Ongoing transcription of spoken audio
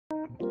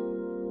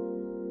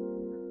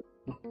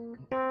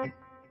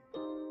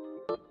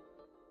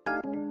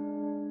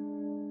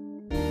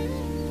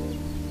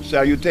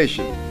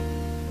Salutation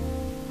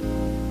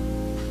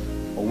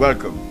or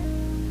welcome.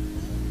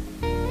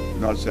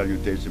 Not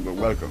salutation, but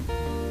welcome.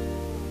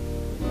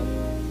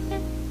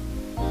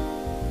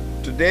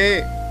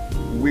 Today,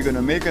 we're going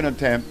to make an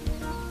attempt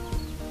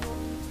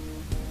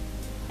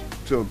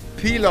to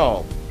peel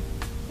off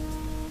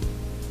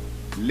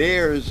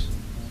layers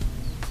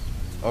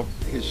of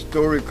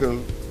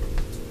historical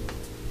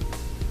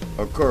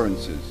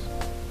occurrences.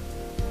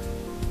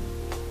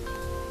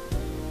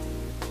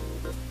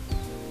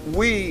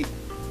 We,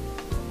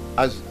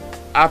 as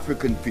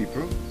African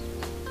people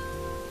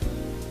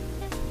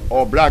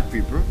or black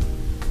people,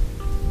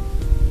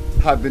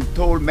 have been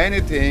told many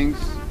things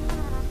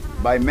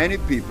by many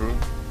people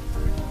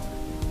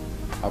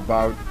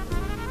about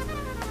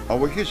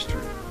our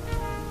history.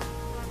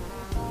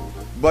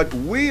 But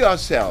we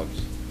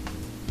ourselves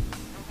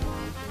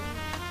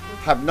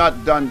have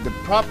not done the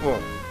proper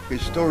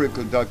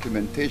historical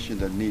documentation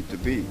that need to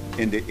be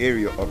in the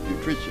area of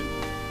nutrition.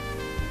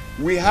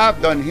 We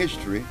have done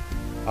history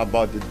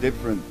about the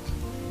different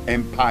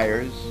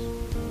empires,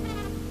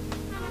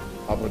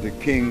 about the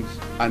kings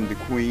and the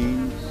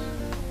queens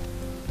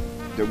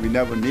that we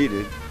never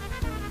needed,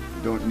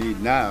 don't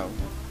need now.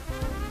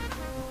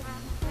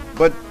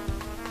 But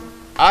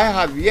I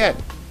have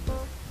yet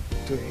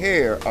to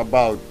hear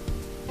about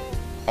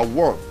a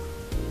work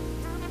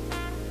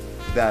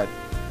that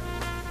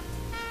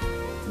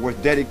was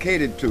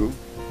dedicated to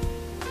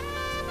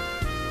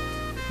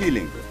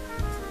healing,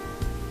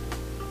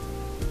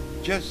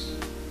 just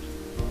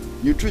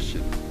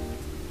nutrition.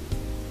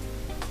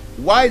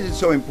 Why is it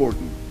so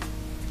important?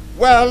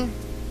 Well,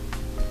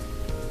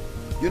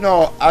 you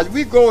know, as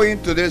we go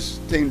into this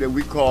thing that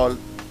we call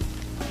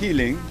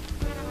healing,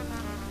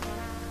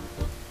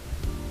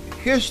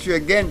 history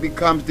again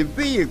becomes the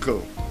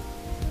vehicle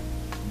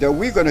that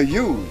we're going to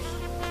use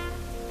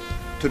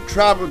to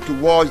travel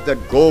towards that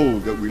goal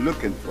that we're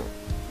looking for.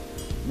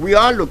 We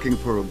are looking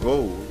for a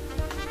goal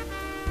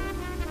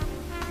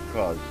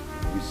because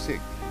we're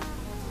sick.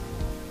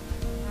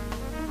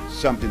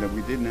 Something that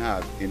we didn't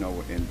have in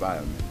our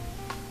environment.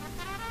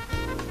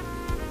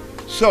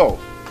 So,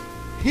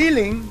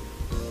 healing,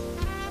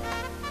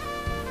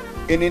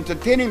 in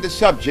entertaining the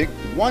subject,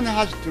 one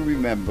has to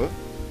remember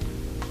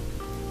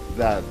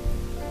that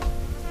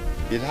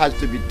it has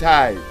to be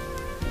tied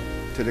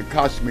to the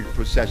cosmic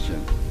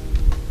procession.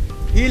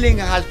 Healing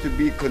has to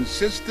be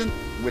consistent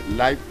with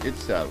life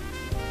itself.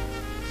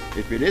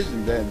 If it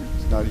isn't, then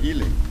it's not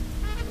healing.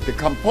 The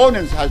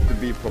components has to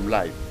be from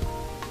life.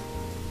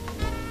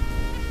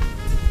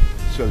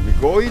 So as we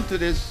go into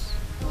this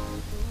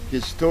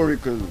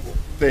historical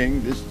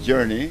thing, this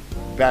journey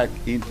back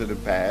into the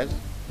past,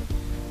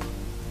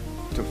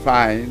 to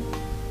find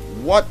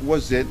what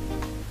was it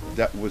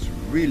that was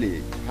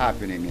really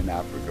happening in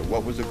Africa,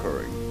 what was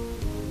occurring.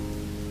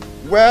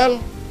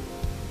 Well,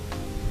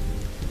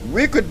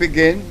 we could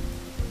begin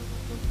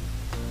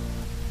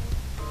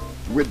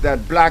with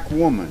that black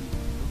woman,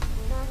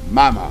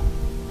 Mama.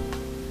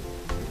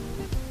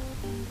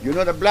 You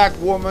know, the black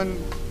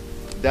woman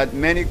that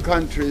many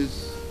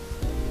countries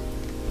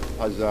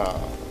has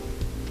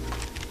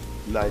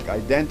like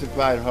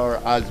identified her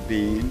as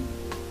being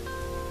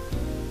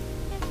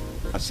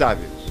a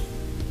savage.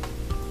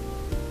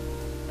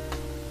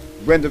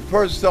 When they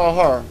first saw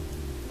her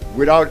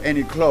without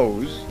any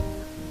clothes,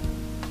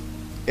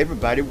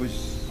 everybody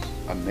was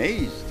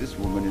amazed. This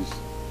woman is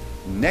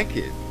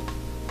naked.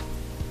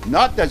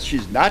 Not that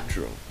she's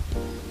natural,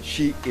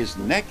 she is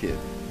naked.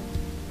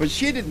 But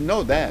she didn't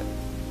know that.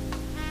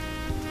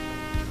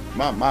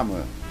 My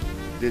mama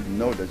didn't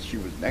know that she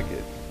was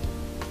naked.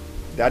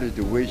 That is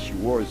the way she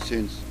was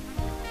since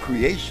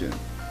creation,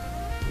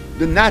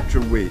 the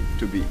natural way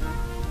to be.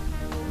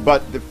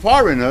 But the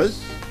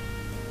foreigners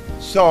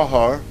saw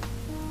her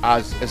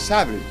as a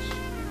savage.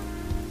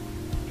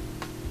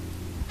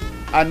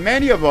 And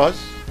many of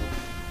us,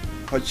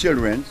 her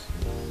children,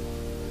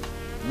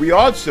 we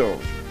also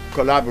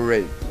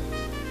collaborate.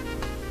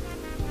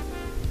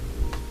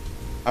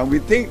 And we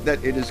think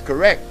that it is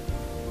correct,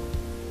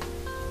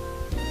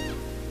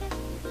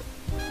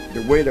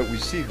 the way that we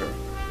see her.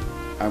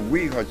 And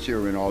we, her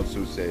children,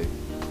 also say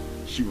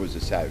she was a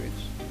savage.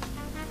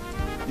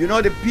 You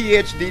know the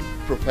PhD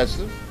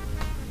professor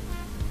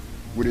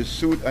with his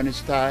suit and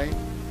his tie,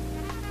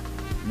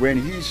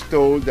 when he's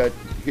told that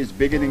his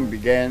beginning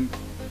began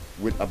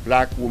with a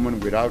black woman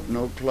without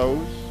no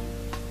clothes,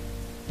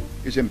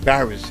 it's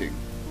embarrassing.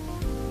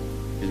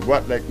 It's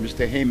what, like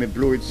Mr. Heyman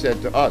Blewett said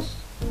to us,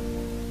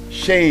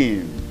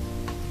 shame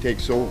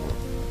takes over.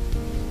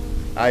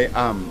 I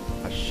am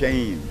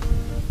ashamed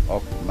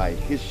of my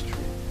history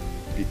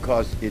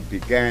because it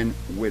began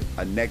with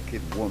a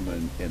naked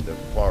woman in the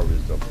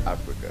forest of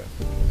Africa.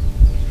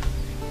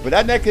 But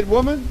that naked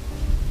woman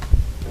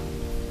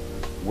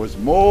was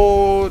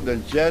more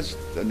than just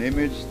an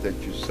image that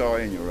you saw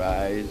in your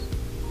eyes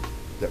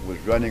that was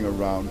running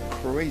around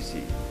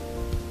crazy.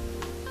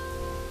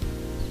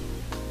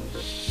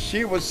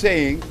 She was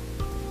saying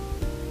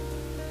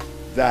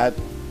that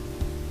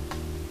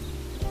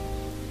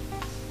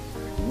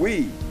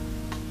we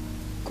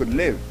could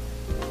live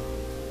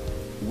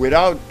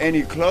without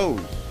any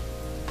clothes.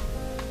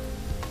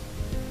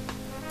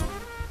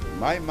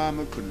 My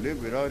mama could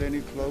live without any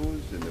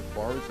clothes in the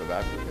forests of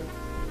Africa,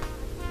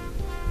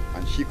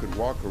 and she could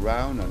walk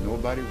around and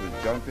nobody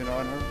was jumping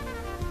on her.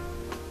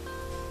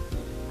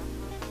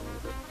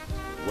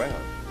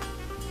 Well,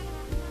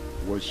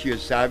 was she a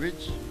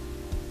savage?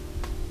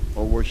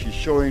 Or was she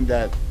showing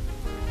that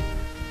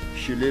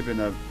she lived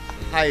in a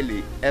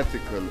highly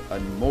ethical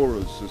and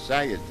moral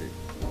society?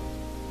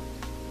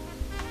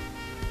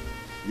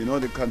 You know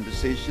the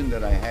conversation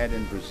that I had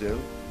in Brazil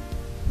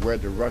where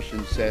the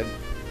Russian said,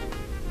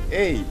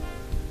 hey,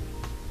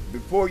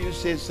 before you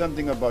say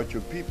something about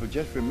your people,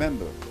 just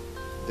remember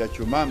that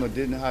your mama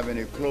didn't have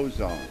any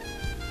clothes on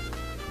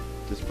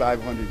just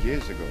 500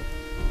 years ago.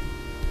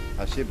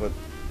 I said, but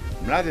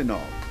Mladenov,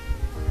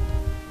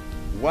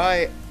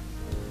 why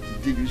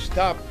did you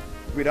stop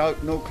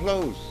without no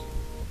clothes?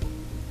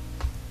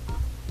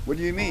 What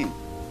do you mean?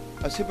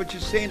 I said, but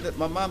you're saying that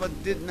my mama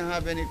didn't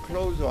have any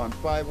clothes on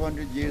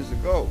 500 years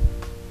ago,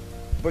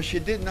 but she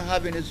didn't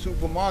have any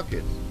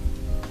supermarkets,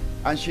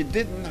 and she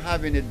didn't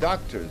have any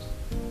doctors.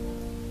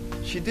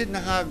 She didn't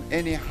have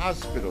any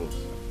hospitals.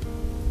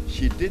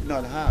 She did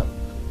not have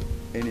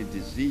any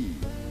disease.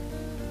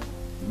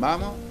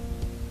 Mama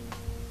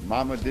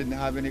didn't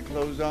have any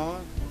clothes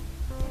on.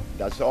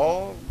 That's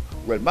all.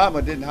 Well,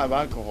 mama didn't have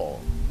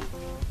alcohol.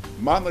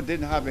 Mama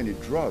didn't have any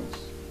drugs.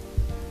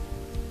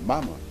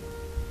 Mama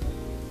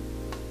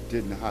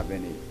didn't have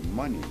any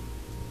money.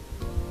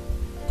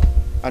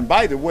 And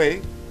by the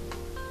way,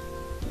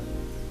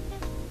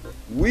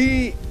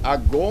 we are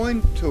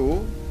going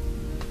to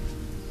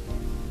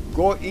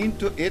go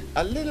into it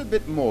a little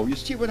bit more. You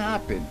see what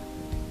happened?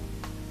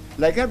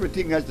 Like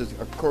everything else that's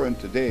occurring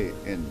today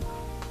in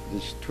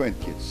this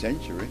 20th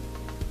century,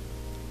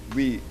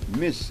 we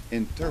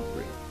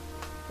misinterpret.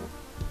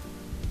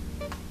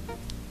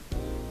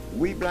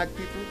 We black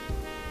people,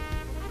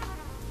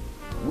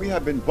 we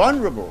have been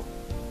vulnerable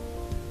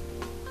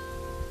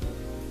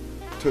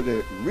to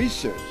the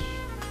research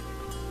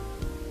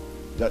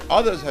that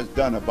others has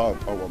done about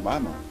our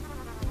mama.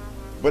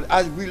 But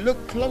as we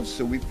look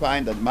closer, we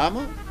find that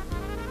mama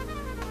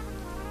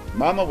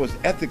was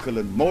ethical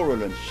and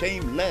moral and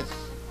shameless.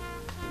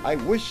 I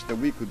wish that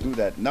we could do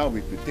that now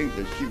if we think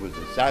that she was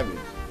a savage.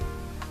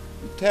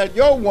 You tell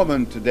your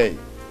woman today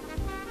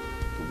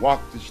to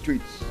walk the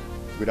streets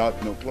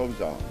without no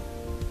clothes on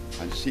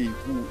and see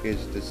who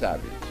is the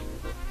savage.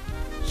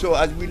 So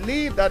as we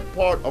leave that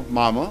part of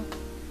mama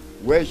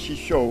where she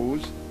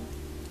shows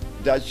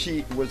that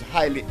she was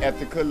highly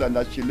ethical and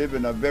that she lived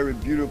in a very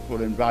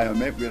beautiful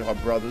environment with her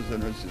brothers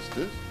and her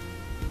sisters,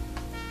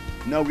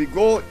 now we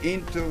go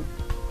into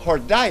her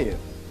diet.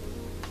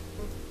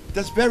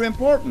 That's very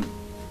important,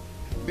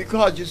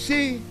 because you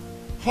see,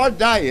 her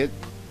diet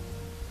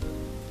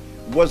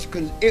was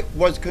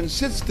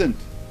consistent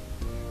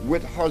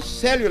with her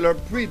cellular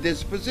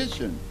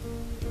predisposition.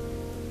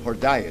 Her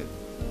diet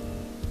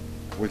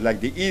was like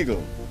the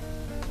eagle.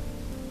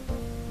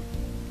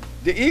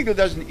 The eagle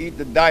doesn't eat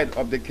the diet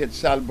of the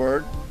quetzal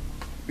bird,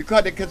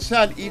 because the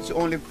quetzal eats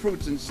only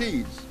fruits and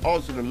seeds,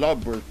 also the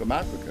lovebird from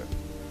Africa.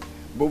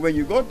 But when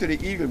you go to the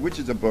eagle, which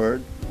is a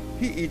bird,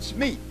 he eats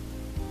meat.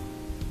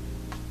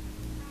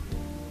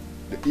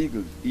 The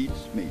eagle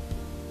eats meat.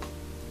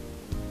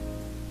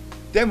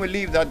 Then we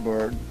leave that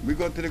bird, we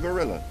go to the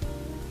gorilla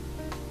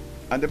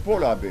and the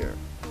polar bear,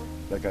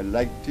 like I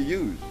like to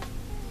use.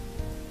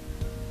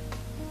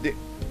 The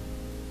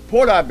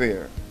polar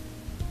bear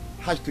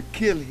has to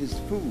kill his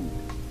food.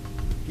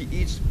 He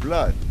eats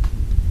blood.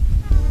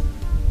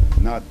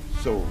 Not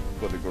so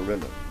for the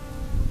gorilla.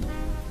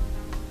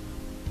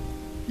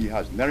 He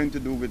has nothing to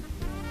do with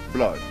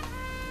blood.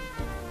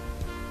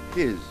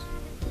 His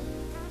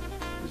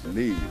is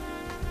leave.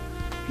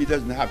 He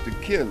doesn't have to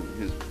kill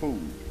his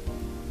food.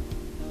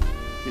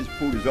 His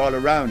food is all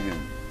around him.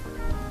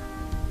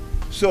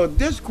 So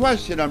this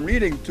question I'm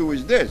reading to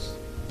is this.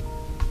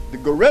 The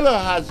gorilla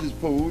has his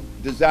food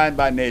designed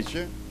by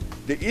nature.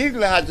 The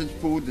eagle has its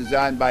food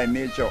designed by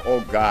nature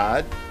or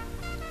God.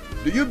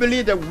 Do you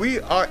believe that we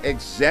are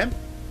exempt?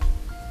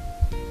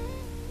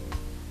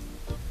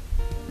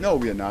 No,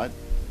 we are not.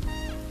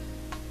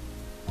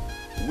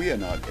 We are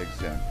not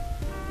exempt.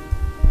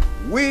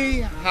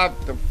 We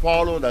have to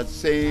follow that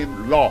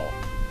same law,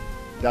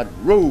 that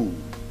rule,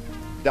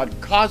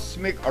 that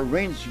cosmic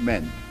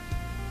arrangement,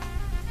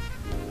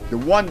 the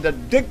one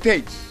that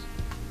dictates,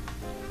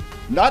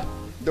 not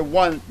the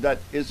one that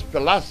is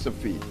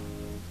philosophy,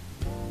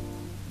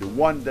 the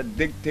one that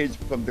dictates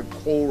from the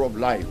core of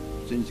life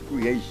since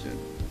creation.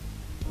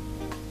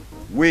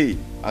 We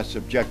are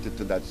subjected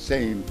to that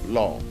same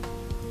law.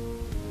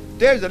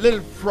 There's a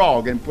little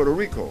frog in Puerto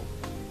Rico.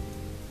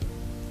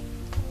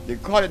 They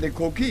call it the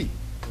coqui.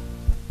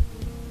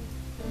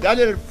 That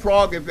little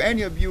frog, if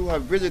any of you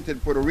have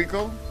visited Puerto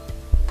Rico,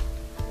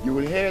 you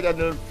will hear that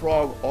little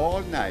frog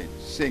all night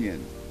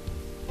singing,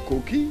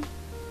 coqui,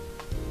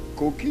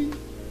 coqui,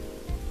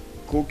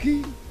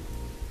 coqui.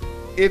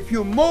 If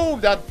you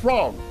move that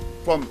frog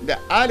from the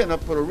island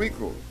of Puerto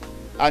Rico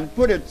and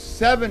put it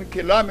 7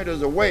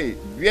 kilometers away,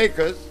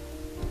 Vieques,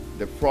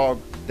 the frog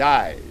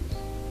dies.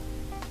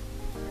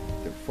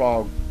 The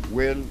frog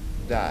will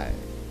die.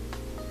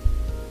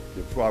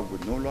 The frog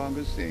would no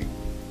longer sing.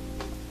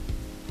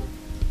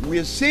 We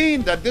are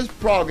seeing that this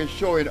frog is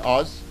showing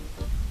us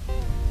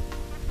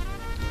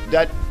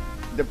that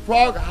the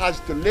frog has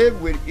to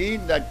live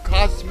within that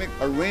cosmic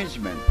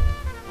arrangement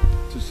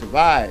to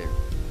survive,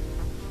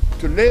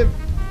 to live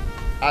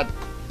at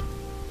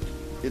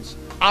its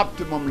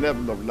optimum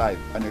level of life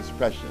and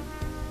expression.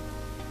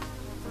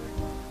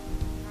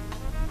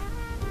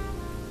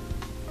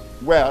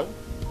 Well,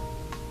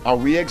 are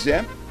we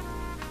exempt?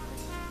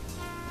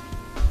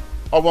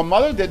 Our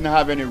mother didn't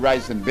have any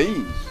rice and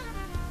beans,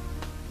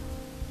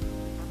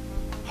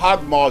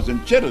 hog maws and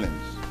chitlins.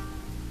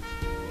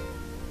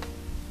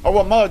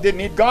 Our mother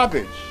didn't eat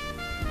garbage,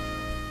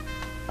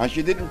 and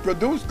she didn't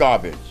produce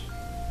garbage.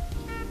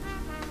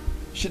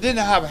 She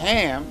didn't have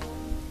ham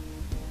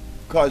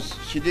because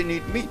she didn't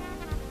eat meat.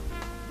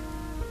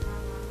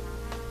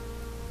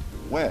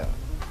 Well,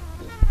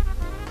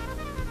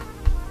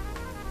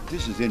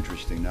 this is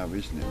interesting now,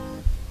 isn't it?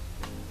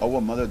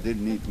 Our mother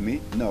didn't eat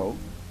meat? No.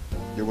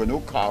 There were no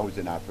cows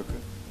in Africa.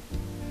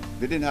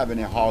 They didn't have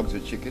any hogs or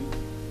chicken,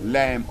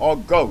 lamb or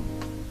goat.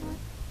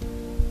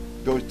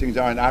 Those things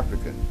aren't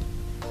African.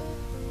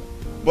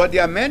 But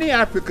there are many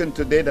Africans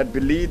today that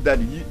believe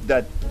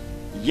that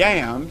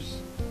yams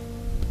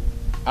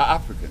are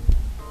African.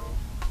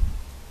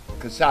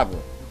 Cassava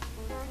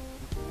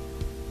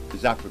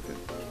is African.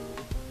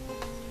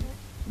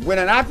 When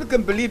an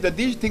African believes that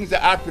these things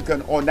are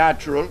African or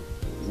natural,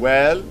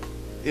 well,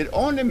 it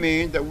only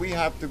means that we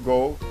have to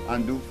go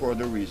and do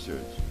further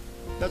research.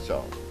 That's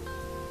all.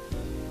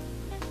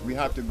 We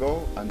have to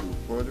go and do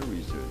further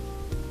research.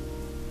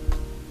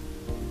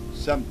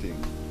 Something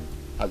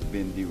has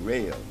been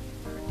derailed.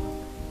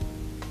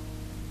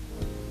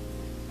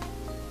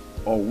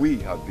 Or we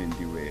have been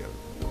derailed.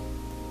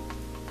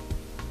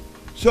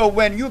 So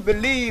when you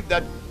believe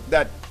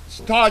that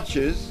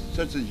starches,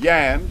 such as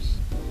yams,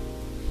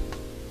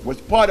 was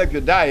part of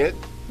your diet,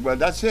 well,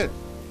 that's it.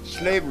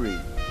 Slavery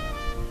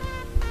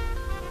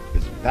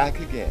is back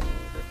again,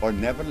 or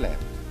never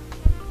left.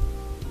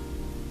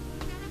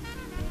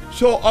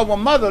 So our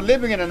mother,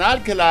 living in an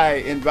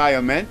alkali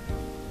environment,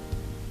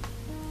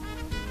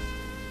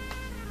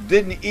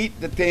 didn't eat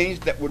the things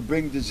that would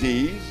bring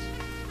disease.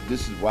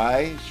 This is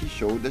why she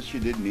showed that she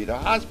didn't need a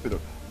hospital.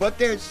 But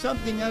there's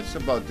something else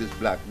about this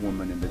black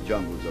woman in the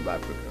jungles of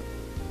Africa.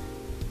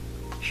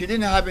 She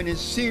didn't have any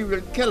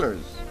serial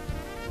killers.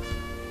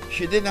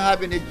 She didn't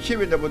have any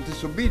children that were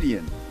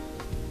disobedient.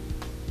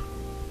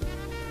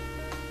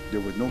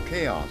 There was no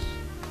chaos.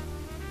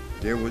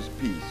 There was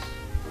peace.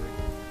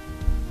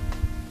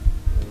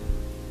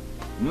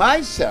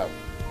 Myself,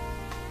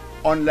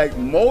 unlike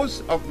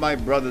most of my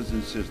brothers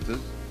and sisters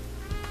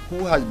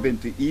who has been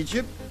to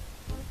Egypt,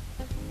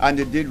 and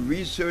they did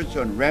research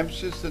on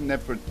Ramses and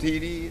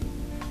Nefertiti,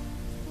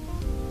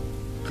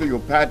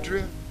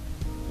 Cleopatra,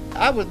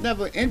 I was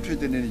never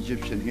interested in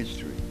Egyptian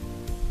history.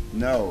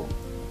 No,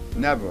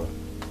 never.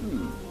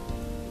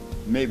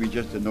 Maybe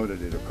just to know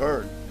that it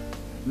occurred.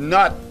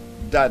 Not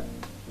that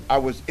I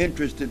was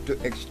interested to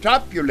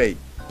extrapolate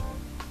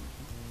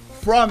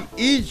from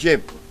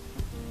Egypt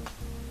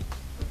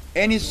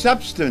any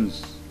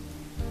substance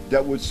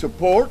that would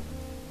support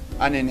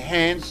and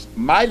enhance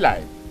my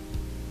life.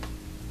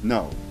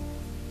 No,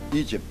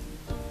 Egypt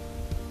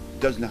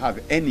doesn't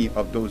have any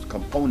of those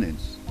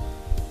components.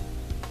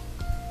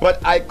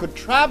 But I could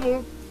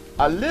travel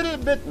a little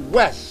bit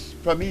west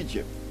from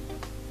Egypt,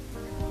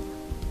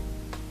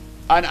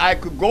 and I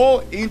could go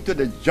into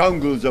the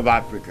jungles of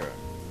Africa.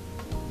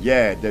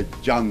 Yeah, the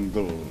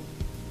jungle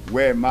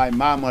where my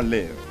mama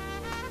lived.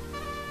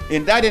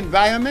 In that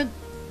environment,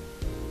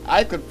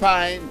 I could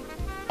find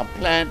a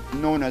plant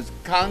known as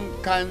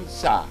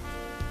kankansa,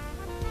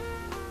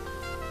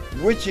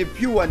 which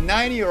if you are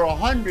 90 or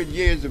 100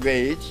 years of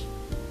age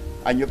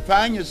and you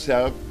find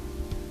yourself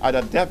at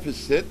a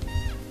deficit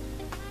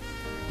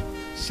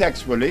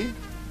sexually,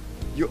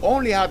 you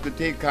only have to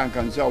take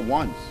kankansa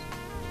once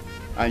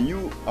and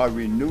you are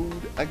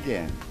renewed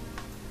again.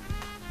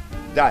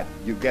 That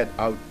you get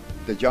out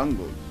the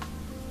jungles.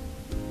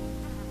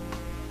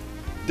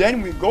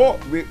 Then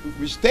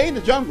we stay in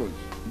the jungles.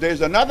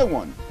 There's another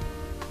one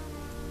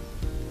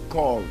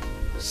called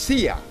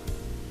Sia.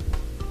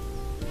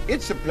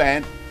 It's a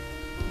plant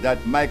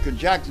that Michael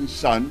Jackson's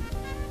son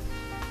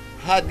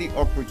had the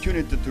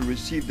opportunity to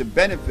receive the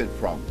benefit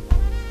from.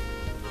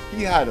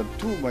 He had a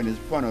tumor in his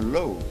frontal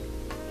lobe,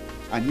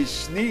 and he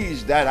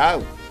sneezed that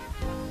out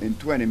in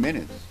 20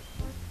 minutes.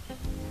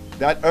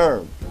 That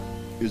herb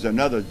is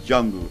another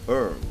jungle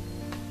herb.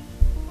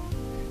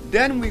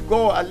 Then we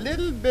go a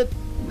little bit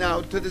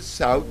now to the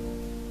south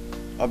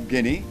of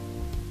Guinea,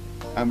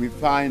 and we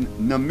find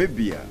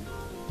Namibia.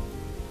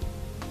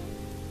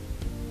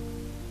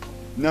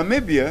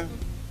 Namibia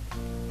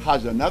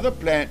has another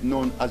plant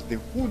known as the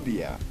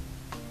hoodia.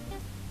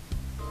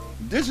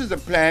 This is a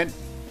plant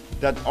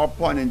that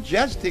upon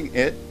ingesting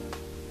it,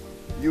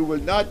 You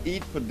will not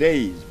eat for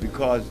days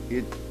because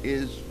it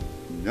is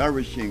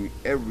nourishing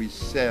every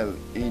cell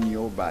in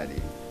your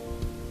body.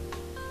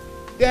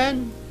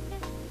 Then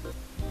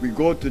we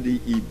go to the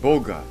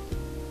Iboga,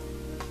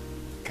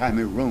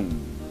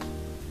 Cameroon.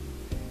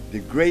 The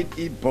great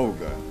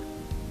Iboga,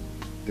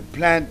 the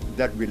plant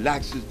that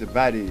relaxes the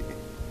body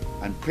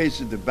and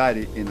places the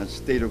body in a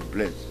state of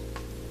bliss.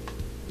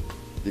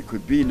 There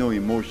could be no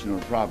emotional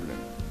problem.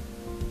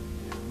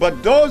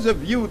 But those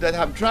of you that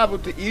have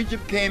traveled to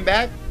Egypt came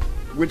back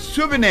with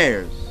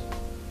souvenirs.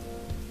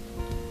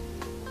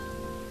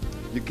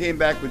 You came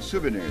back with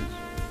souvenirs.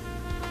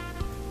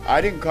 I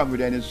didn't come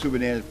with any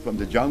souvenirs from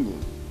the jungle.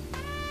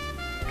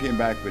 Came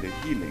back with a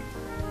healing.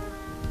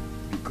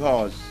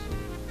 Because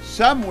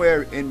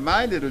somewhere in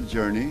my little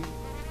journey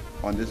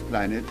on this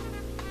planet,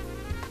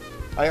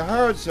 I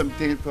heard some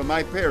things from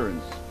my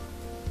parents.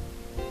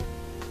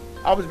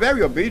 I was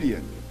very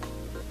obedient.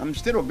 I'm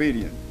still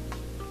obedient.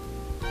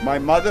 My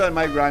mother and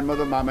my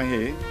grandmother, Mama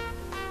Hay,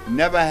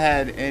 never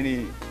had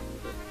any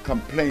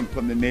complaint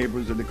from the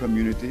neighbors of the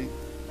community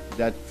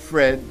that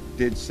Fred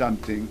did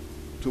something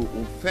to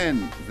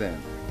offend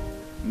them.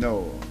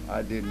 No,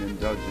 I didn't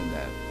indulge in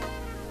that.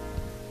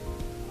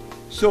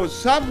 So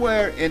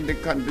somewhere in the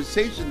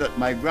conversation that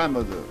my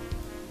grandmother,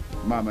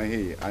 Mama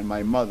Hay, and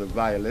my mother,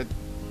 Violet,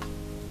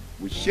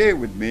 would share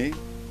with me,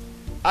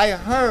 I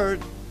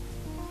heard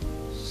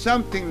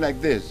something like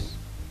this: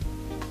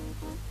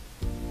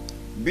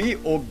 be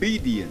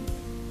obedient.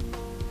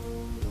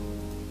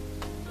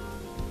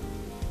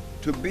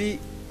 To be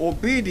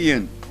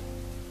obedient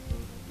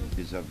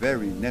is a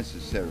very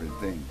necessary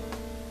thing,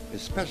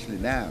 especially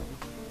now.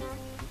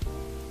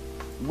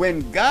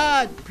 When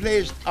God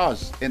placed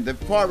us in the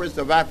forest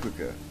of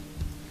Africa,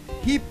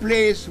 He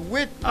placed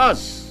with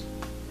us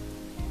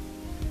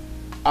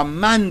a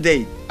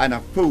mandate and a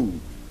food.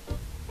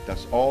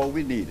 That's all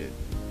we needed.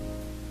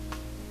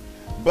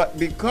 But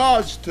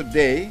because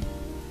today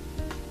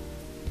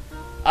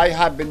I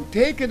have been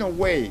taken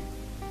away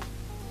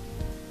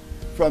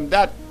from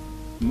that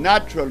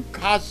natural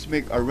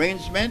cosmic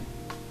arrangement,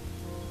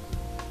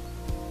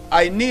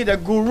 I need a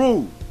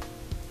guru.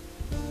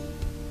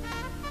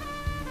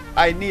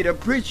 I need a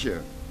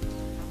preacher.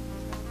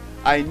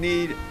 I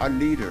need a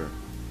leader.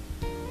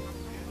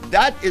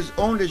 That is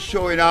only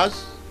showing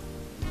us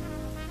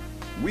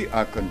we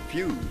are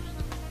confused.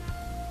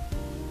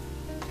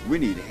 We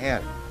need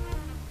help.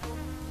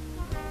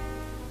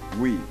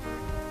 We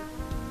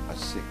are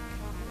sick.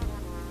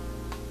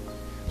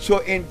 So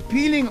in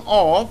peeling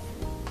off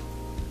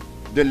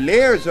the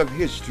layers of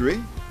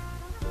history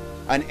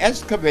and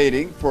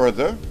excavating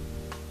further,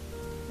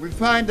 we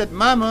find that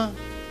Mama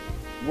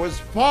was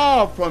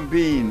far from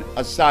being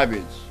a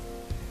savage.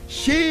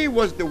 She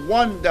was the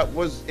one that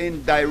was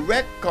in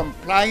direct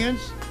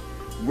compliance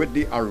with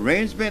the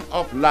arrangement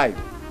of life,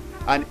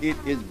 and it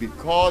is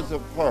because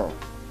of her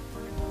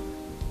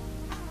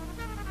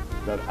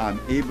that I'm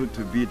able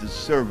to be the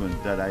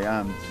servant that I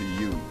am to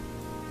you.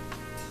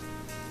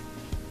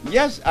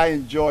 Yes, I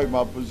enjoy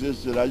my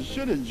position. I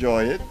should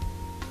enjoy it.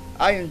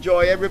 I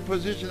enjoy every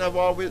position I've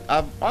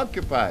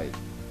occupied.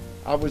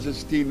 I was a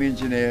steam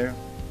engineer.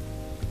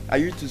 I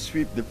used to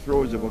sweep the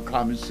floors of a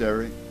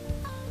commissary.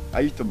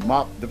 I used to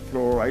mop the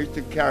floor. I used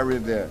to carry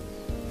the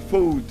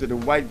food to the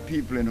white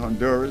people in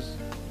Honduras,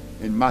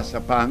 in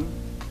Mazapán.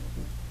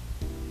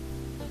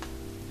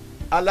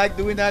 I like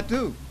doing that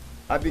too.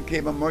 I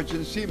became a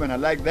merchant seaman. I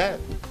like that.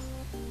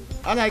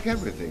 I like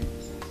everything.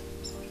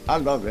 I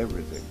love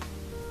everything.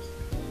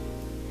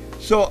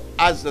 So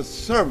as a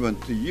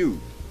servant to you,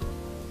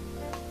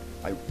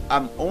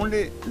 I'm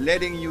only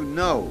letting you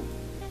know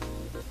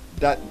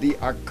that the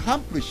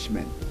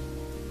accomplishment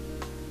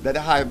that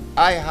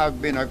I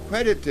have been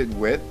accredited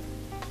with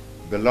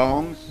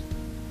belongs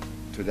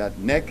to that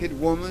naked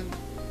woman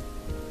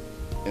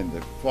in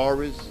the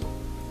forest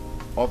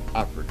of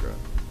Africa.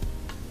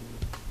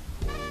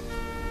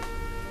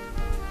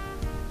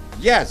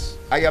 Yes,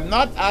 I am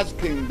not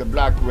asking the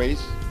black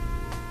race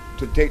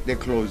to take their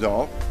clothes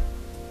off.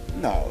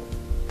 No,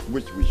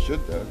 which we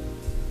should do,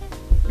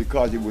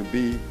 because it would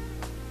be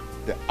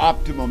the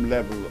optimum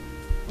level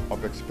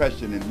of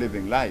expression in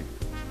living life,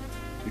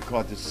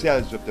 because the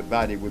cells of the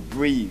body would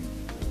breathe.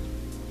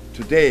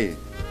 Today,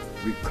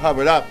 we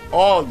covered up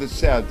all the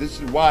cells. This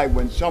is why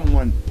when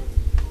someone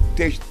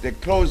takes their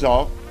clothes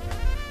off,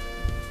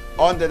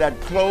 under that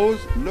clothes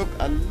look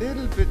a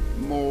little bit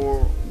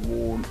more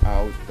worn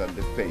out than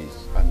the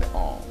face and the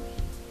arms.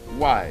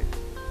 Why?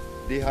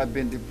 They have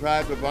been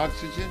deprived of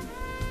oxygen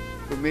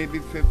for maybe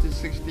 50,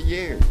 60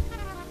 years.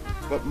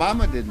 But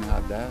Mama didn't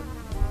have that.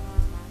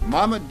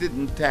 Mama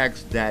didn't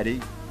tax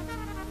Daddy.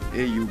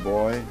 Hey, you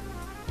boy,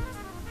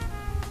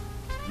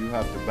 you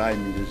have to buy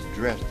me this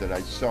dress that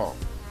I saw.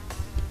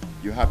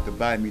 You have to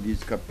buy me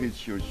these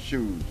capricious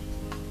shoes.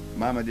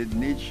 Mama didn't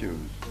need shoes.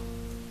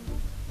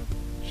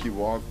 She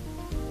walked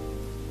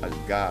as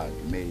God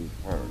made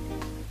her.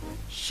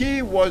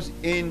 She was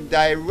in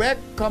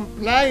direct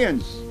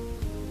compliance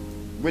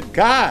with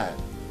God.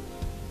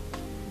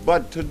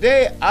 But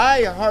today,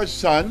 I, her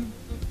son,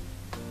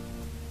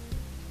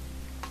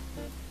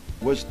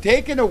 was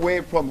taken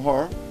away from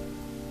her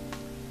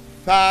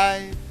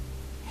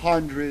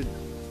 500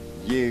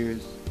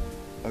 years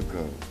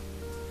ago.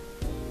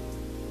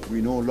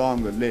 We no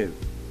longer live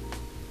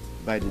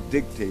by the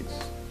dictates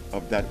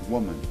of that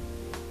woman.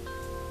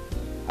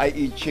 I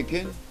eat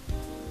chicken,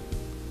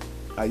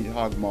 I eat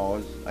hog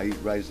maws, I eat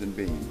rice and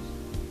beans.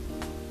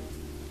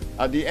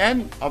 At the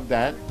end of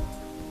that,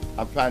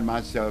 I find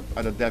myself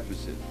at a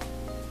deficit.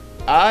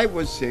 I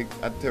was sick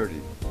at 30,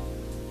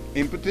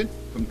 impotent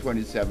from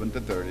 27 to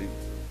 30,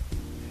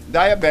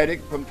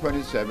 diabetic from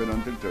 27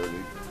 until 30,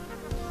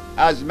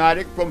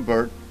 asthmatic from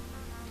birth.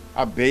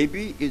 A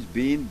baby is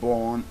being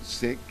born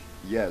sick.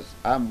 Yes,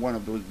 I'm one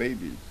of those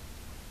babies.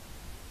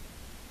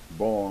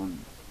 Born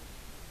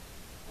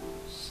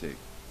sick.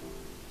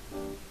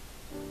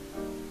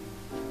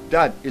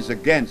 That is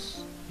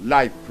against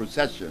life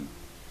procession.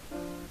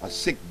 A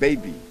sick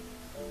baby.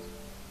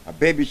 A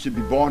baby should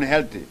be born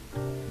healthy.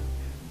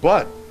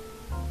 But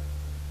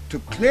to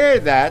clear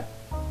that,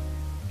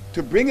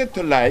 to bring it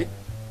to light,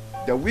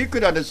 that we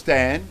could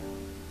understand,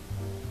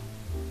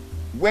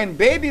 when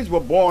babies were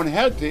born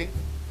healthy,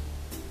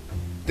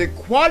 the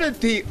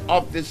quality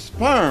of the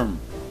sperm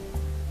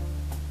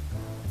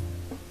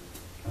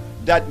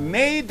that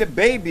made the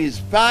babies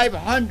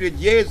 500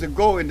 years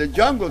ago in the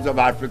jungles of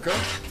Africa,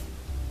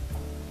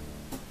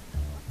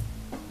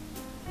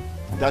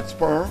 that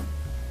sperm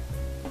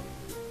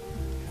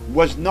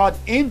was not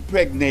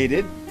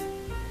impregnated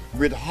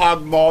with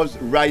hog maws,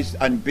 rice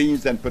and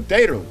beans and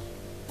potatoes.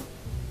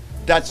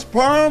 That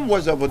sperm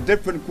was of a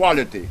different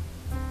quality.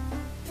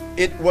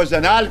 It was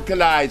an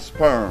alkali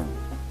sperm.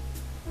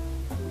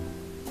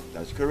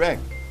 That's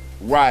correct.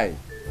 Why?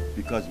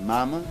 Because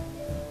mama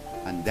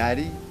and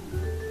daddy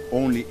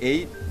only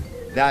ate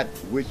that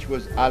which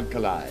was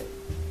alkali.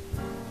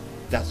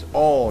 That's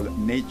all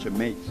nature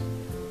makes.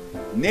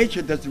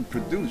 Nature doesn't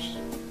produce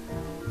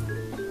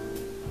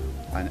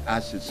an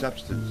acid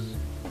substance.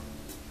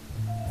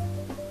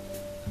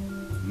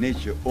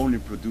 Nature only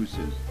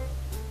produces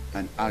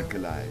an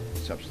alkali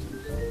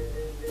substance.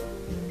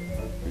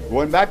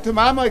 Going back to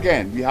mama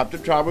again, we have to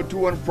travel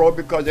to and fro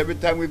because every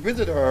time we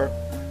visit her,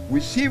 we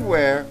see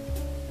where,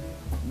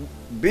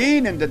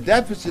 being in the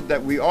deficit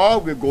that we are,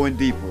 we're going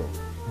deeper.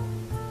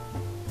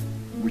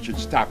 We should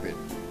stop it.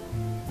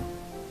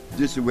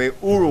 This is where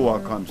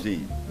Urua comes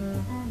in.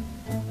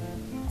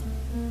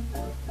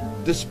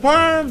 The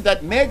sperm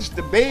that makes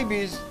the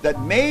babies, that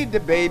made the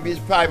babies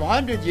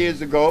 500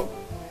 years ago,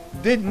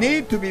 didn't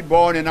need to be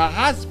born in a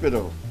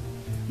hospital.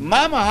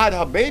 Mama had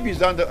her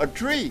babies under a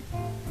tree.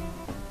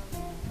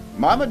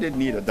 Mama didn't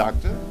need a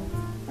doctor.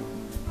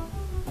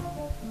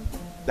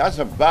 That's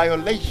a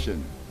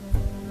violation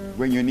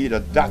when you need a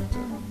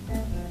doctor.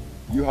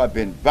 You have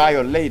been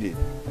violated.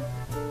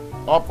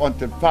 Up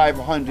until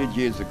 500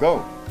 years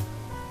ago,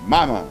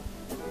 Mama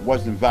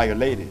wasn't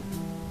violated.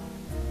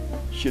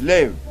 She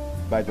lived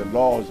by the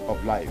laws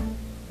of life.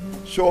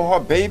 So her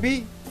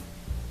baby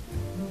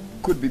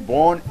could be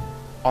born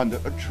under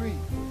a tree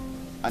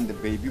and the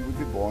baby would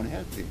be born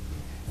healthy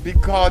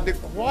because the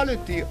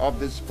quality of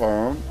the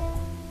sperm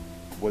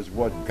was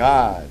what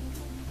God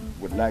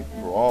would like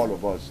for all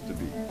of us to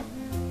be,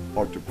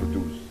 or to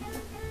produce,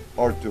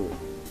 or to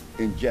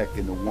inject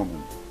in a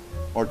woman,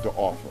 or to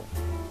offer.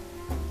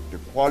 The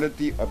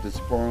quality of the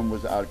sperm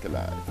was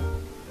alkali.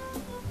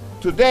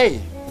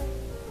 Today,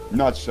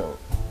 not so.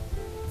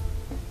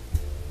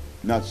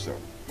 Not so.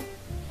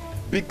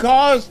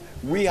 Because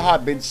we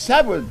have been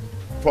severed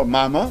from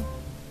mama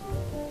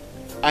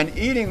and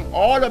eating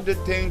all of the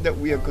things that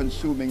we are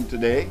consuming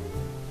today,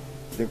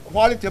 the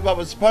quality of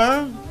our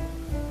sperm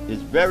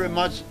is very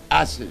much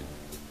acid.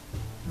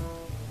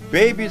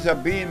 Babies are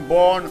being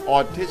born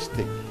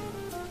autistic.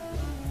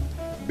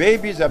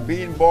 Babies are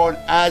being born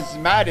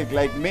asthmatic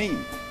like me.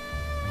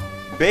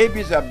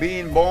 Babies are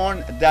being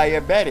born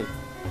diabetic.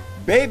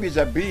 Babies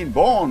are being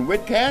born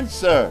with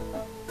cancer.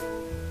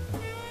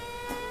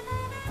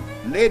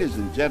 Ladies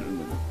and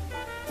gentlemen,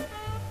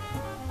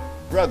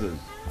 brothers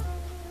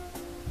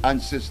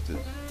and sisters,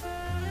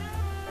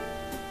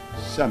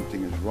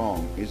 something is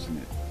wrong, isn't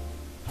it?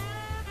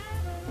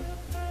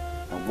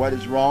 And what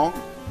is wrong?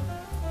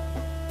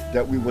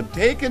 That we were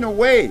taken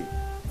away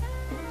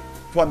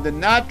from the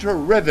natural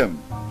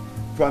rhythm,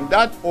 from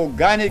that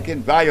organic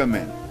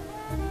environment.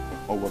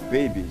 Our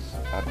babies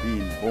are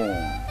being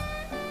born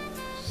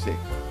sick.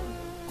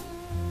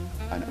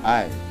 And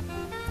I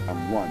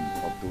am one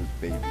of those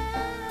babies.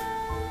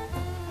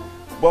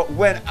 But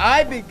when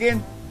I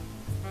begin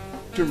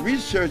to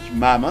research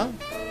mama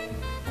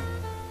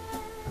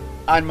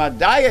and my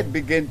diet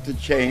began to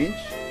change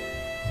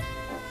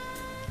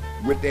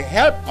with the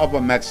help of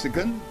a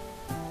Mexican,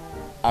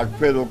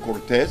 Alfredo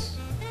Cortez.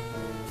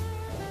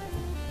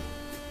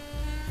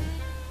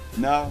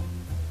 Now,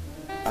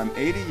 I'm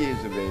 80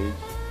 years of age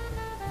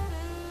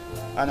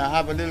and I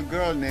have a little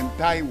girl named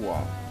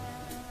Taiwa.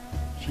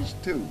 She's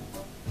 2.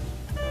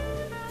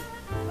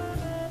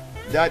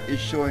 That is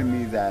showing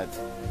me that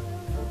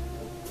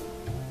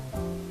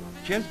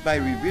just by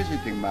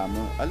revisiting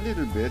mama a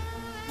little bit,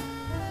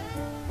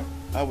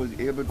 I was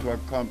able to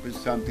accomplish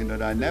something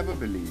that I never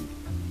believed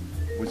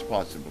was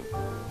possible.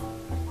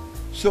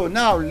 So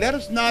now let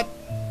us not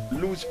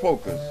lose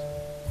focus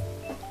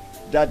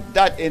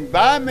that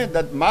environment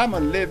that Mama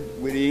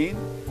lived within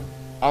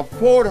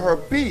afford her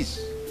peace.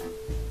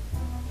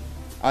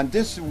 And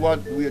this is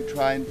what we are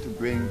trying to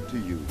bring to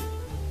you.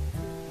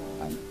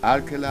 An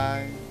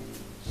alkali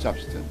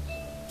substance.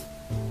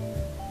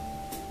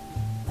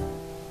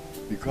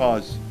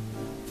 Because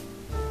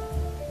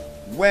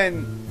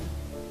when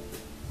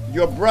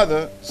your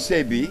brother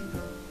Sebi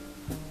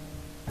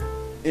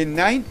in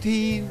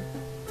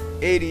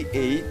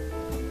 1988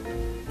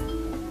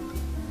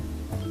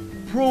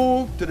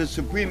 proved to the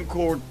Supreme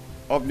Court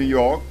of New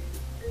York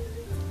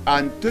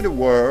and to the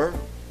world,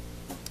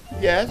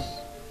 yes,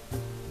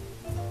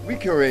 we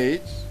cure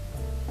AIDS,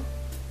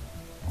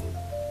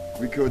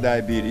 we cure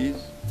diabetes,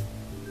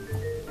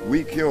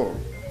 we cure.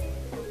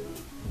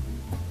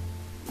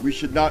 We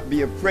should not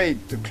be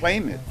afraid to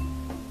claim it.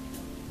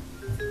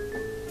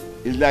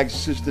 It's like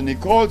Sister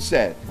Nicole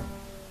said,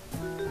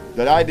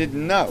 that I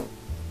didn't know,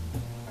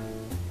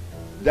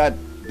 that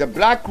the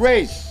black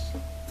race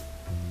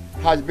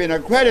has been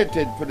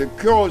accredited for the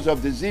cures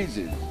of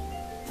diseases.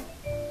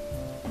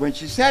 When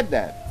she said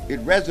that,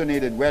 it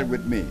resonated well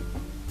with me,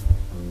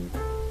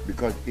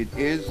 because it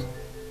is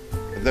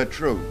the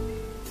truth.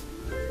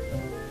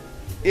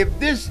 If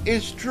this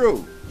is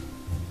true,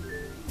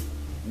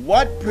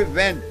 what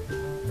prevents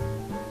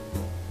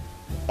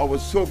our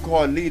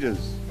so-called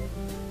leaders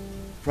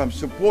from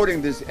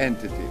supporting this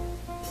entity?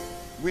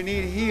 We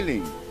need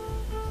healing.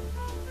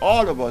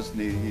 All of us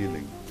need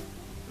healing.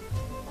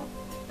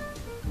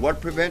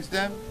 What prevents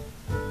them?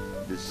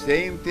 The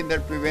same thing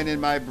that prevented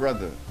my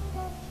brother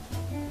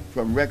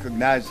from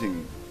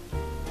recognizing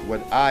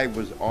what I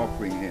was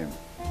offering him.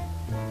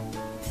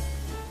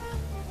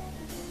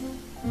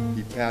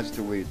 He passed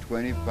away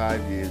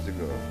 25 years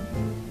ago,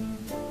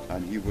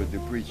 and he was the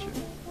preacher.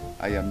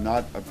 I am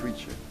not a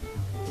preacher.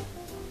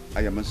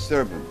 I am a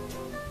servant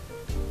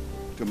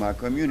to my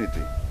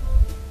community.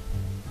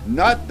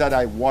 Not that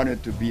I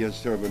wanted to be a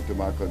servant to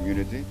my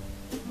community.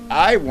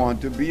 I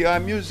want to be a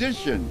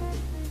musician.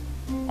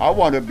 I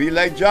want to be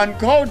like John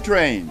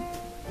Coltrane.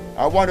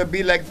 I want to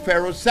be like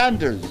Pharoah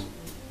Sanders,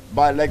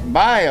 like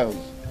Miles,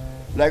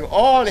 like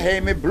all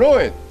Amy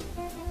Blewett.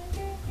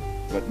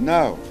 But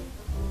no.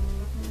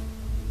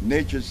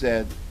 Nature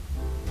said,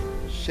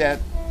 shut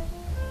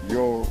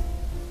your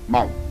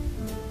mouth.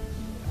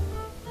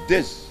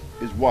 This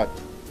is what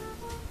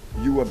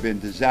you have been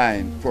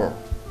designed for.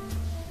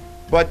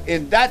 But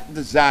in that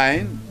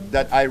design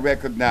that I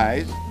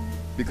recognize,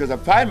 because I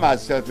find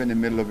myself in the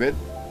middle of it,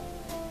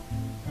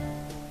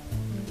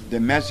 the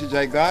message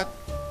I got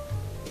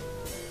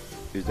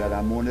is that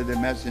I'm only the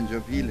messenger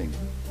of healing.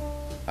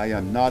 I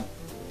am not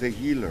the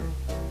healer.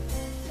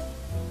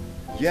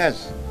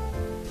 Yes,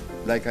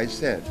 like I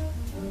said,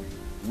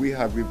 we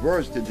have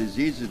reversed the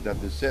diseases that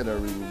they said are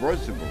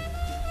irreversible.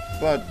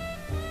 But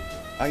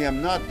I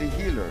am not the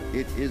healer.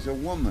 It is a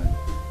woman.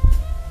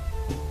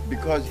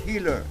 Because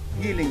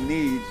healing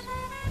needs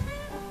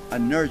a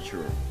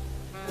nurturer.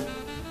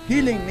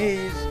 Healing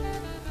needs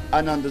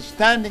an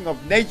understanding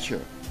of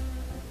nature.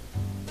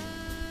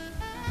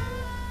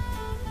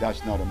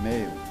 That's not a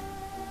male.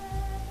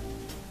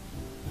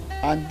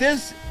 And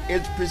this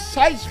is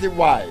precisely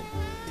why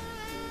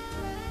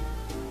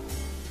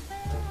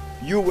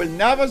you will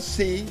never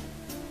see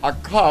a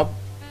cub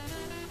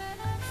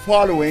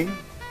following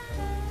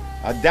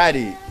a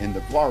daddy in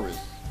the forest.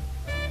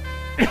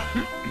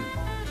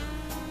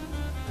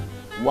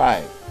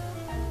 Why?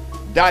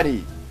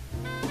 Daddy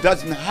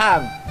doesn't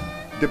have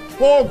the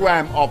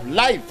program of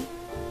life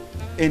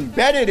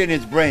embedded in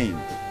his brain.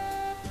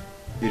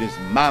 It is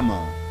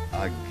mama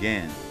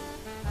again.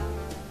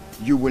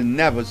 You will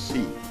never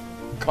see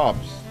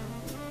cubs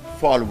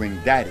following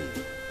daddy.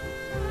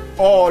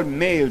 All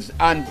males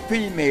and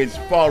females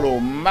follow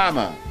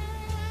mama,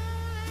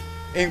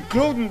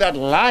 including that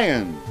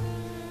lion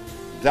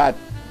that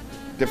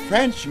the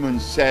Frenchman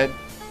said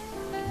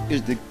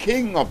is the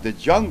king of the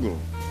jungle.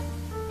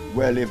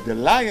 Well, if the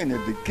lion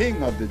is the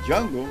king of the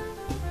jungle,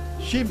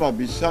 she must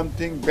be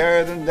something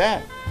better than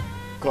that,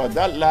 because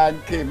that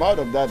lion came out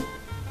of that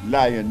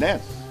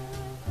lioness.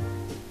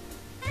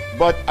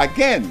 But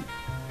again,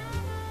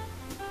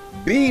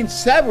 being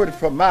severed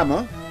from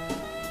mama,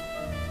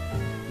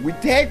 we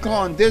take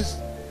on this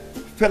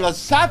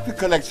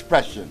philosophical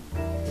expression.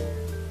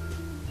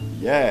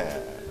 Yeah,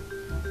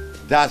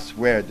 that's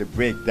where the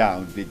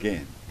breakdown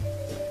begins.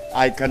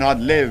 I cannot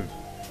live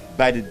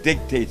by the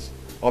dictates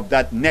of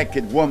that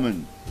naked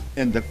woman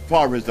in the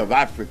forest of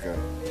Africa.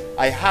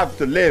 I have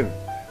to live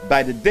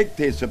by the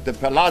dictates of the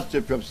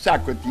philosophy of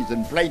Socrates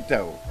and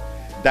Plato,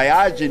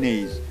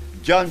 Diogenes,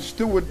 John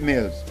Stuart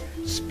Mills,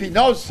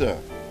 Spinoza.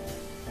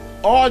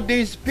 All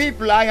these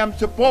people I am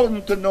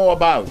supposed to know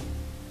about.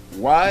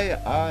 Why?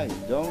 I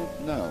don't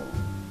know.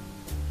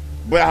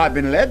 But I have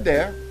been led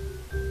there,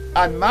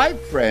 and my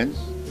friends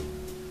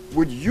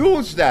would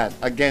use that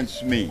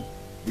against me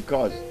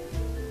because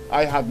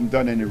I haven't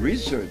done any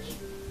research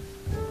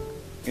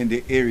in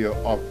the area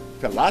of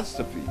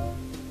philosophy,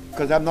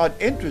 because I'm not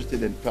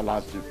interested in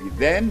philosophy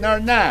then nor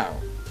now.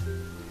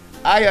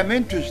 I am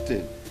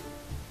interested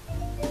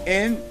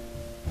in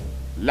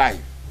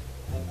life.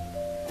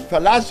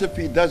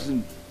 Philosophy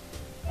doesn't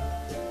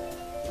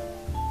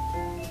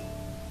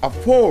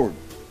afford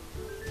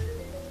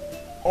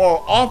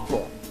or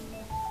offer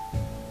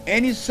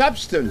any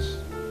substance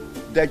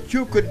that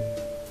you could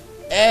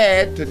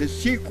add to the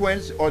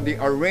sequence or the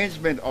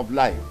arrangement of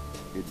life.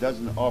 It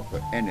doesn't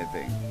offer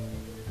anything.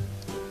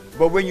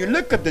 But when you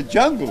look at the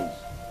jungles,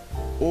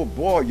 oh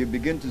boy, you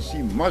begin to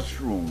see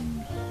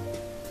mushrooms,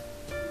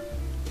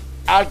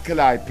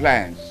 alkali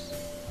plants.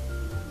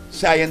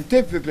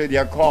 Scientifically, they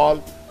are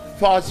called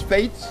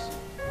phosphates,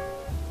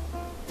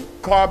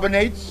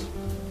 carbonates,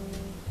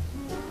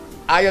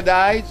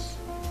 iodides,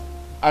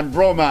 and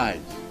bromides.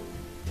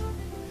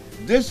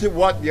 This is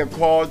what they are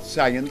called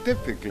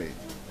scientifically.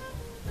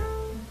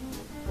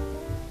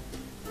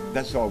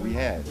 That's all we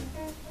had.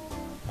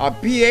 A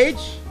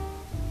pH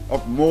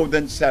of more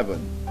than 7.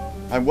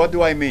 And what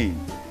do I mean?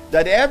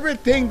 That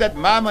everything that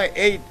Mama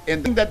ate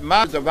in the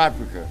mountains of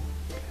Africa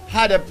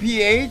had a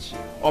pH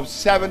of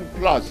 7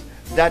 plus.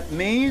 That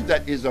means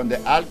that is on the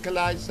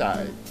alkali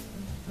side.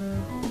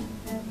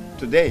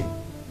 Today,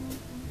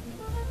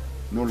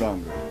 no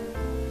longer.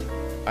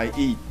 I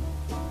eat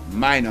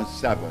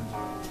 -7.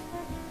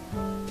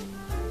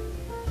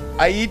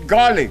 I eat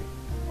garlic,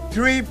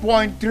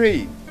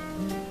 3.3.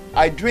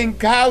 I drink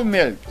cow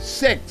milk,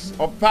 6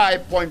 or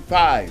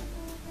 5.5.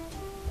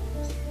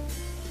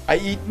 I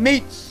eat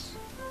meats.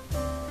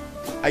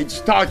 I eat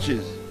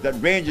starches that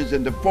ranges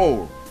in the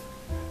 4.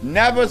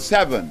 Never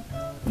 7,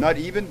 not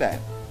even that.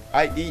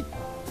 I eat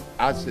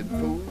acid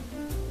food,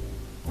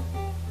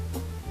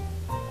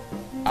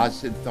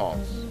 acid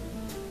thoughts.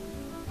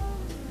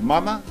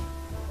 Mama,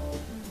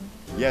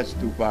 yes,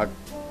 Tupac,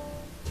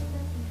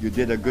 you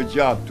did a good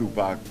job,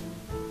 Tupac,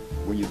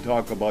 when you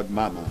talk about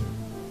Mama.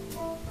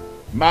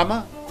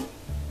 Mama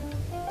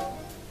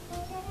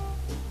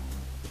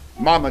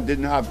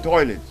didn't have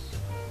toilets.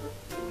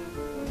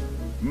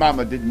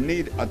 Mama didn't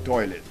need a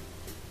toilet.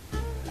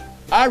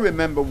 I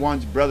remember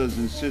once, brothers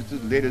and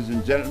sisters, ladies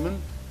and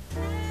gentlemen,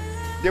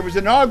 there was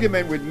an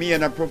argument with me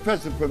and a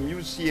professor from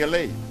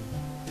UCLA.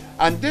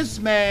 And this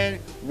man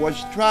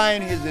was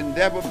trying his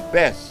endeavor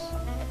best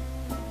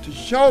to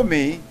show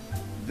me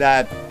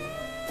that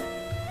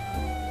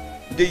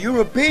the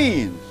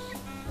Europeans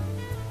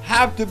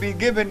have to be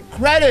given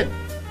credit.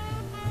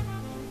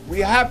 We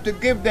have to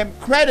give them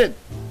credit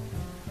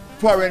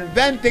for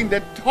inventing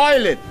the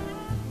toilet.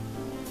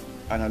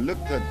 And I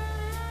looked at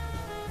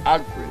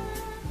Alfred.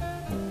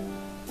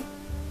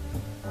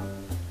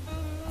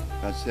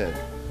 I said,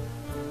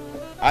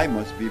 I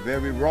must be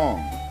very wrong.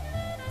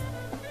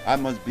 I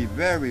must be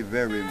very,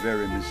 very,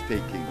 very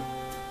mistaken.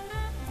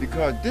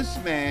 Because this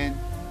man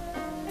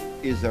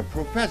is a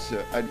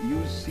professor at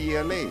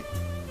UCLA.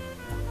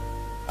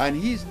 And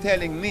he's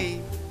telling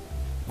me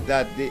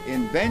that the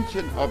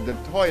invention of the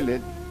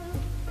toilet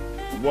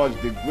was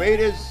the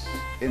greatest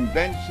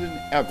invention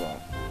ever,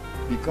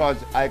 because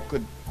I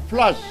could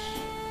flush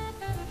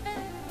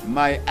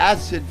my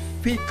acid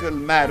fecal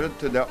matter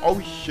to the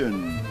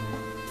ocean.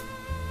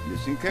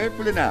 Listen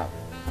carefully now.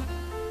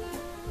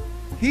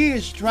 He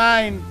is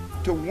trying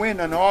to win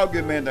an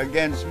argument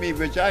against me,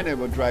 which I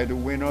never try to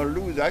win or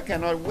lose. I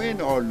cannot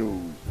win or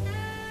lose.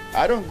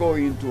 I don't go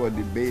into a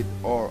debate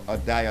or a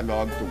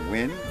dialogue to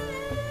win.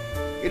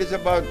 It is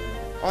about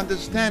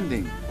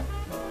understanding.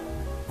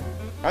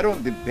 I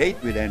don't debate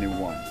with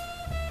anyone.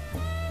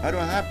 I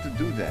don't have to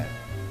do that.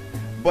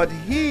 But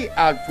he,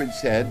 Alfred,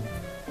 said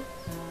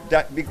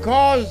that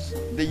because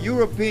the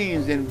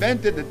Europeans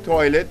invented the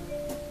toilet,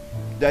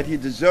 that he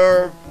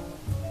deserved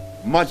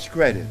much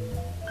credit.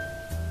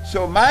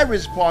 So my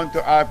response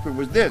to Alfred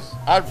was this: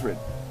 Alfred,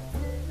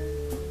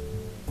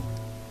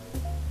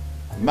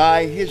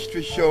 my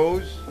history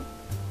shows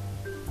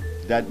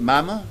that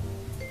Mama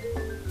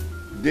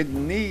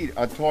didn't need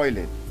a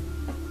toilet,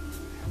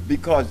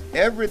 because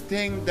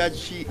everything that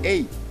she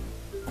ate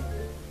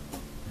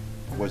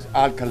was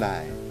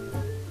alkali.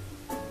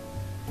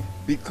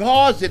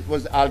 Because it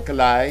was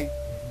alkali,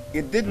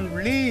 it didn't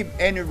leave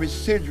any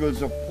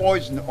residuals of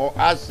poison or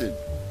acid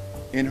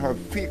in her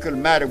fecal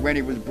matter when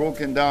it was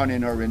broken down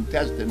in her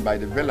intestine by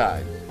the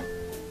villi.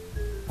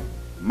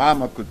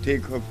 Mama could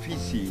take her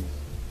feces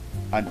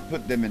and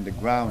put them in the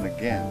ground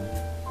again,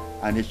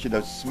 and it should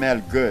have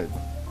smelled good.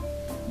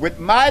 With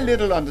my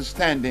little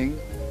understanding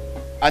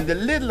and the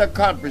little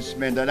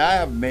accomplishment that I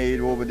have made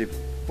over the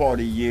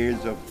 40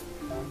 years of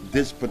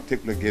this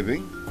particular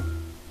giving,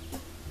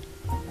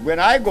 when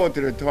I go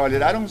to the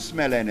toilet, I don't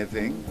smell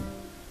anything.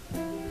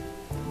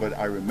 But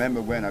I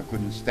remember when I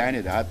couldn't stand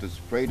it, I had to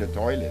spray the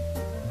toilet.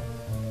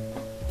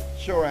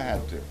 Sure, I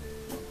had to.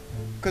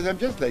 Because I'm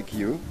just like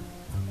you.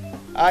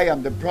 I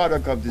am the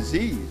product of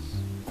disease.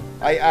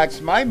 I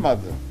asked my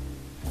mother,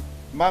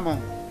 Mama,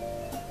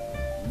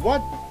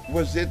 what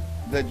was it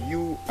that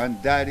you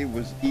and Daddy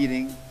was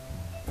eating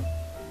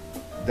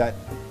that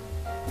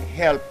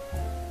helped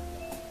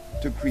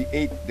to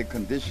create the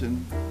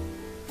condition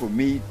for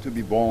me to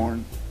be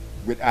born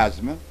with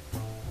asthma.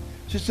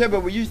 She said, but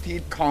we used to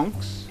eat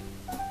conchs,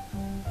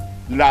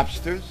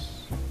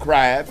 lobsters,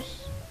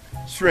 crabs,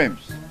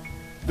 shrimps.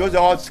 Those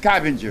are all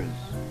scavengers.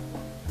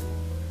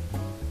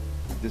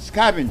 The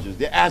scavengers,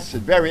 the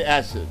acid, very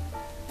acid.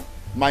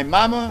 My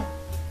mama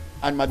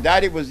and my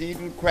daddy was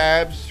eating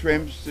crabs,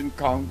 shrimps, and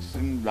conchs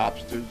and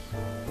lobsters,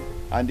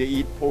 and they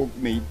eat pork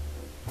meat.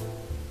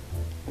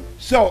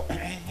 So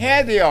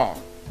here they are.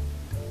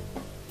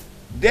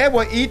 They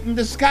were eating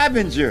the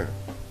scavenger.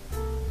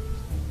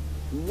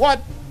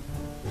 What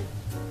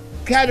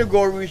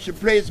category we should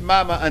place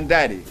mama and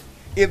daddy?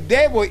 If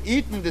they were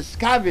eating the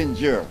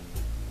scavenger,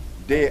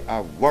 they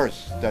are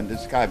worse than the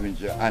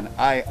scavenger, and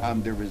I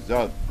am the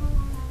result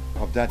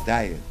of that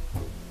diet.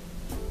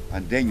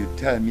 And then you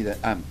tell me that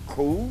I'm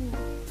cool?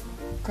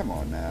 Come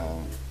on now.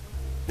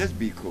 Let's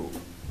be cool.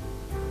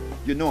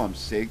 You know I'm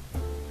sick.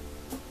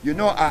 You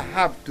know I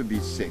have to be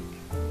sick.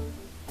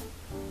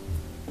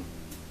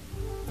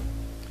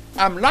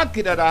 I'm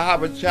lucky that I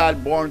have a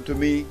child born to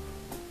me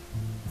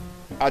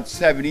at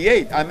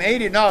 78. I'm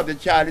 80 now, the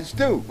child is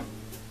 2.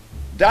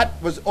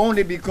 That was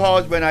only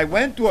because when I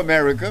went to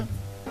America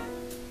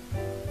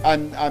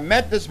and I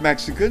met this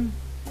Mexican,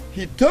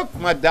 he took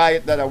my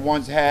diet that I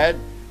once had,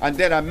 and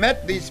then I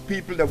met these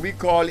people that we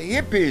call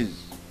hippies.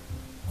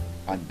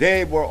 And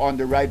they were on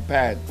the right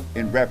path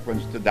in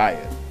reference to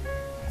diet.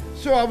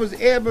 So I was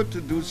able to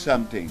do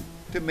something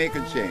to make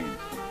a change.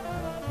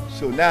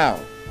 So now,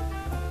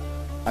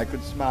 I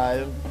could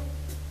smile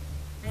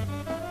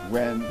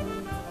when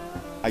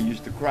I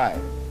used to cry.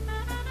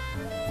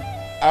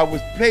 I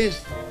was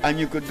placed, and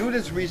you could do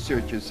this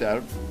research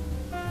yourself,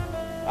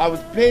 I was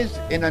placed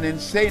in an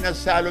insane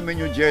asylum in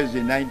New Jersey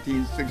in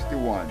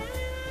 1961.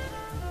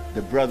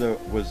 The brother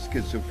was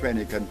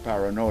schizophrenic and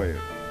paranoid.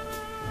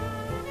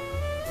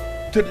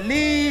 To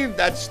leave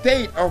that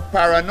state of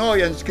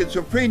paranoia and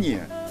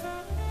schizophrenia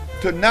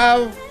to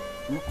now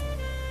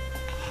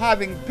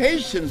having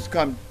patients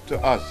come to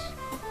us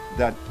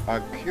that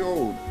are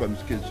cured from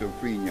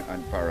schizophrenia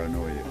and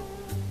paranoia.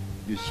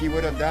 You see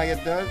what a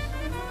diet does?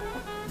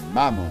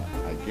 Mama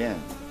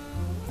again.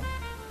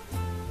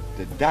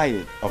 The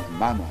diet of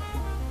mama.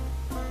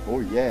 Oh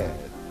yeah,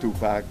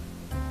 Tupac.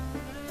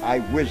 I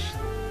wish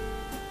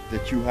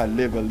that you had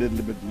lived a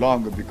little bit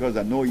longer, because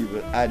I know you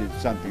have added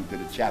something to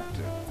the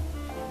chapter.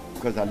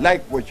 Because I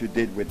like what you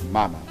did with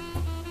mama.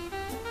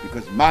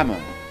 Because mama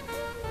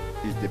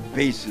is the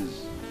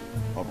basis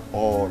of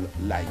all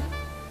life.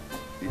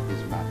 It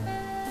is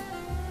mama.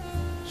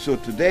 So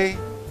today,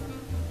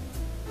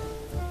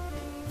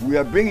 we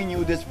are bringing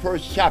you this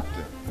first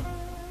chapter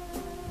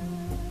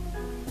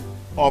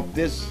of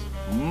this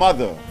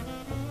mother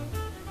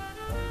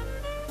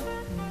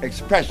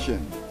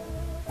expression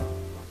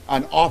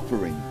and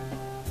offering.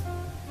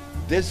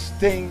 This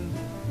thing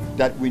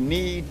that we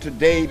need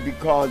today,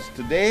 because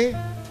today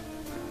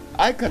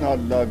I cannot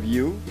love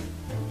you.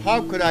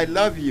 How could I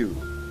love you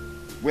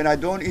when I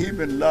don't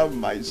even love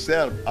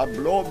myself? I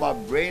blow my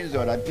brains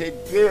out. I take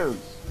pills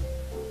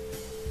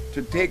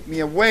to take me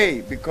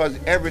away because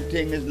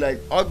everything is like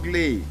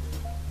ugly.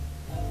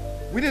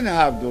 We didn't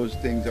have those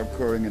things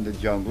occurring in the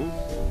jungles.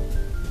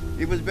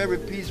 It was very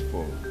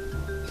peaceful.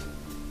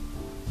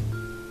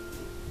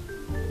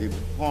 It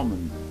was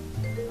harmony.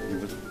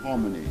 It was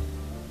harmony.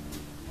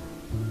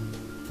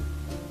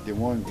 They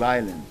weren't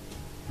violent.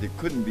 They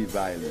couldn't be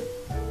violent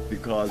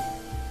because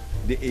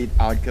they ate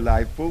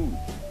alkali food.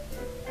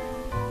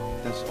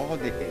 That's all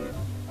they ate.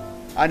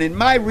 And in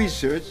my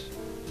research,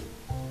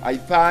 I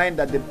find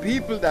that the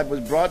people that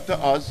was brought to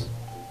us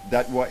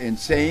that were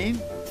insane,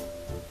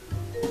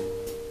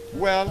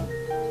 well,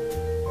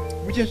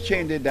 we just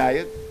change their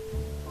diet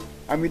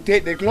and we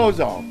take their clothes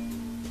off.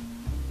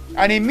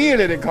 And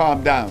immediately they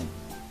calm down.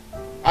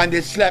 And they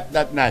slept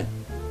that night.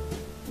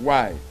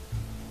 Why?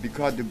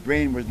 Because the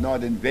brain was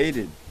not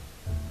invaded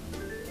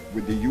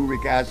with the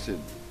uric acid,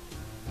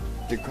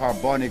 the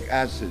carbonic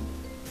acid.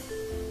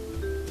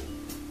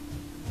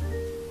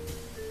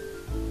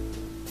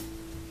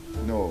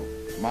 No,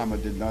 mama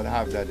did not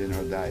have that in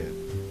her diet.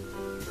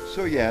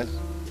 So yes,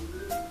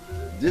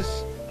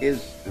 this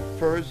is the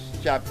first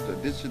chapter.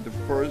 This is the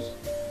first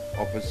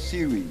of a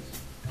series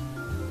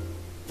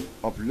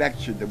of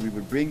lectures that we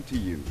will bring to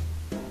you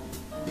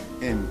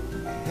in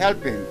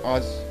helping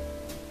us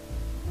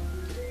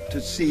to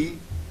see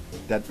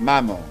that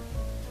mama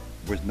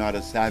was not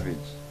a savage.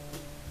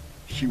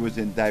 She was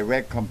in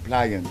direct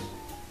compliance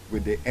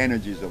with the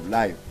energies of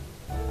life,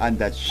 and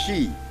that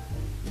she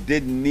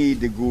didn't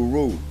need the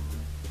guru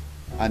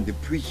and the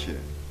preacher,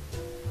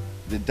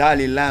 the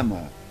Dalai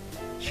Lama.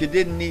 She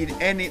didn't need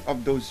any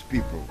of those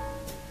people.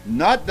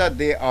 Not that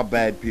they are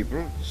bad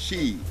people.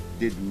 She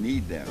didn't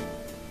need them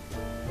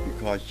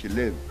because she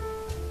lived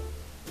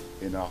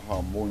in a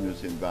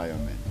harmonious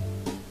environment.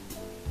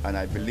 And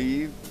I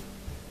believe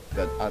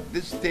that at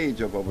this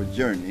stage of our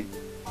journey,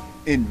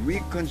 in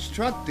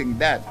reconstructing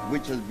that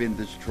which has been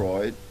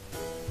destroyed,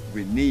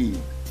 we need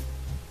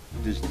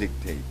this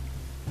dictate.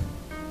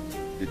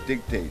 The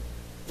dictate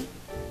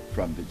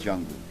from the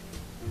jungle.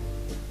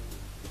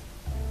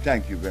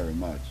 Thank you very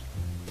much.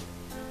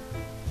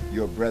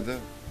 Your brother,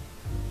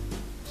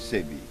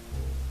 Sebi.